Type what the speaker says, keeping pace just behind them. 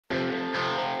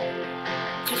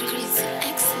كريزي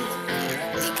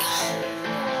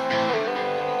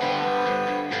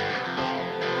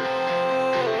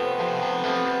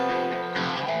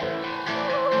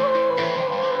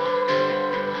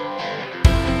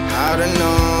I don't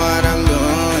know what I'm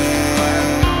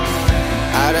doing.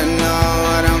 I don't know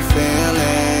what I'm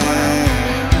feeling.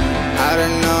 I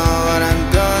don't know what I'm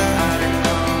doing.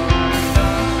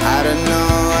 I don't know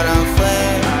what I'm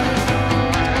feeling.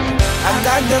 I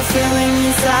got the feeling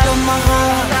inside of my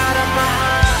heart.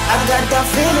 I got that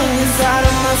feeling inside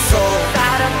of my soul.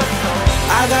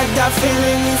 I got that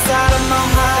feeling inside of my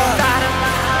heart.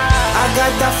 I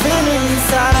got that feeling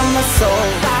inside of my soul.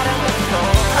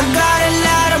 I got a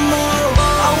lot of more.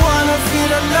 I wanna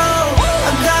feel alone.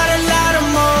 I got a lot of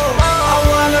more. I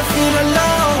wanna feel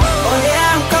alone. Oh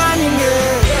yeah, I'm coming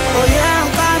here. Oh yeah, I'm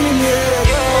coming here.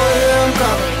 Oh yeah, I'm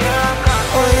coming.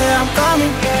 Oh yeah, I'm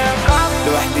coming.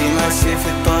 لوحدي ماشي في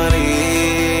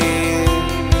الطريق،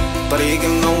 طريق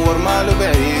منور ماله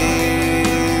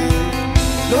بعيد.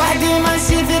 لوحدي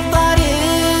ماشي في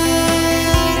الطريق،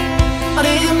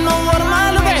 طريق منور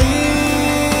ماله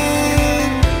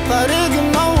بعيد. طريق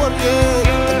منور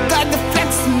قاعد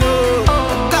فلكس نو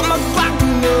قدام الضعف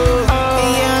نو.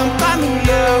 Yeah I'm coming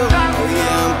now. Oh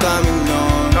yeah I'm coming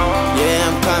on. Yeah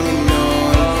I'm coming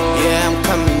on. Yeah I'm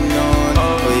coming on.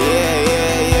 Oh yeah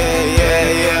yeah yeah yeah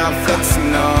yeah I'm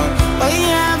flexing on. Oh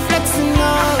yeah I'm flexing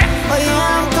on. Oh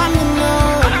yeah I'm coming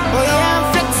on. Oh yeah I'm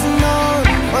flexing on.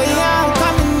 Oh yeah I'm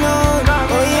coming on.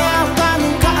 Oh yeah I'm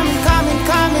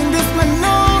coming. This my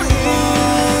new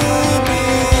EP.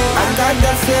 I got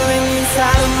that feeling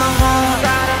inside of my heart.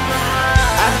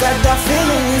 I got that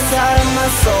feeling inside of my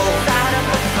soul.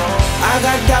 I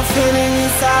got that feeling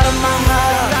inside of my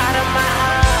heart.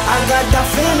 I got that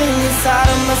feeling inside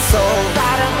of my soul.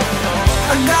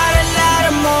 I got a lot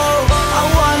of more. I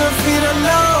wanna feel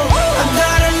alone. I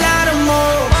got a lot of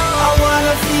more. I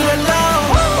wanna feel alone.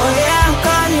 Oh yeah, I'm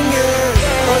coming here.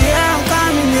 Oh yeah, I'm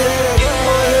coming here.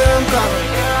 Oh yeah, I'm coming.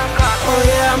 Oh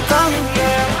yeah, I'm coming.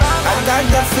 I got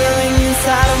that feeling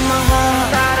inside of my heart.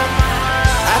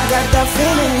 I got that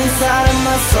feeling inside of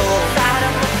my soul.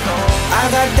 I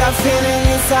got that feeling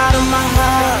inside of my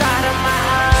heart.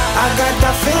 I got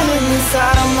that feeling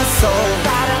inside of my soul.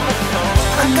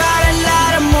 I got a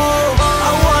lot of more.